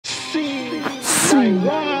You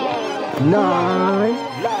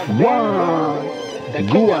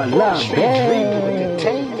are love,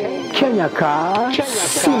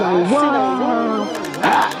 KENYACUZC91.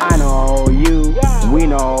 I know you, we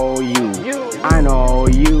know you. I know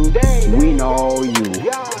you, we know you.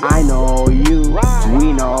 I know you,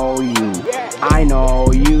 we know you. I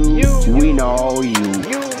know you, we know you.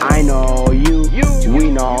 I know you,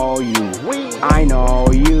 we know you. I know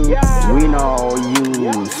you, we know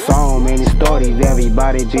you. So many stories,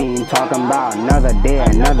 everybody been talking about. Another day,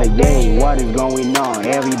 another day. What is going on?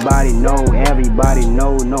 Everybody know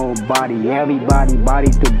nobody. Everybody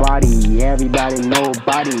body to body. Everybody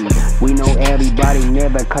nobody. We know everybody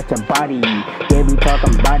never catch a body. They be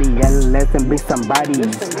talking body, let them be somebody.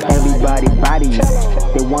 Everybody body.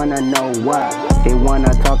 They wanna know what? They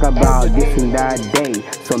wanna talk about this and that day.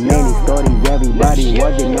 So many stories, everybody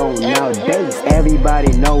what they know nowadays.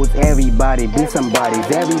 Everybody knows everybody be somebody.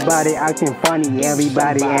 Everybody acting funny,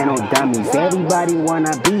 everybody ain't no dummies. Everybody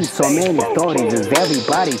wanna be so many stories. Is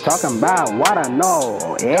everybody talking about what I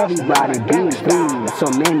know? Everybody been through so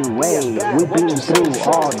many ways. We been through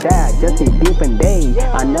all that, just a different day.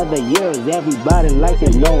 Another year, everybody like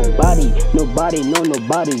it. Nobody know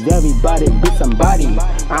nobody's. Everybody be somebody.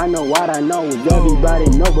 I know what I know is everybody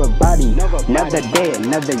know everybody. Another day,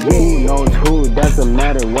 another year. Who knows who? Doesn't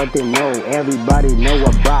matter what they know. Everybody know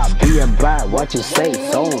about. Be about what you say.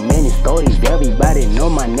 So many stories. Everybody know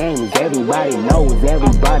my names. Everybody knows.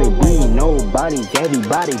 Everybody be nobodies.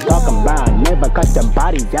 Everybody talking about. Never catch the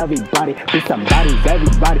bodies. Everybody be somebody.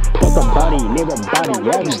 Everybody talk about it.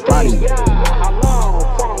 Everybody.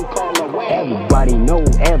 Everybody know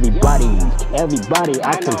everybody. Everybody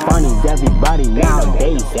acting funny. Everybody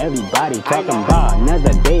nowadays. Everybody talking about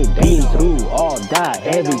another day. Been through all that.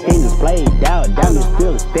 Everything is played out. Damn it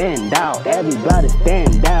still stand out. Everybody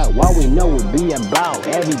stand out. What we know it be about.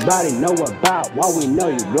 Everybody know about. What we know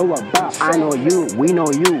you know about. I know you. We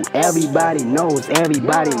know you. Everybody knows.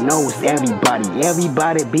 Everybody knows everybody.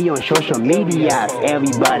 Everybody be on social media.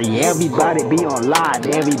 Everybody be on live.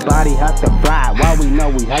 Everybody has to buy. What we know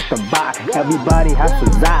we have to buy. Everybody has to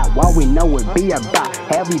die. What we know it be about.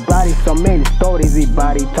 Everybody so many stories.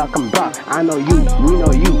 Everybody talking about. I know you. We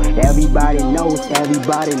know you. Everybody knows.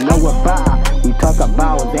 Everybody know about. We talk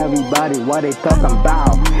about everybody what they talking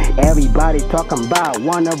about. Everybody talking about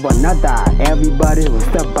one of another. Everybody was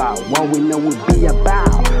about what we know it be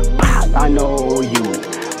about. I know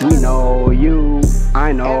you. We know you.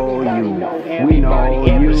 I know you. We know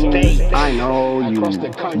you. I know you.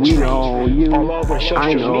 We know you.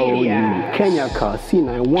 I know you.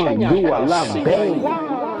 KENYACUZC91. You are love, baby.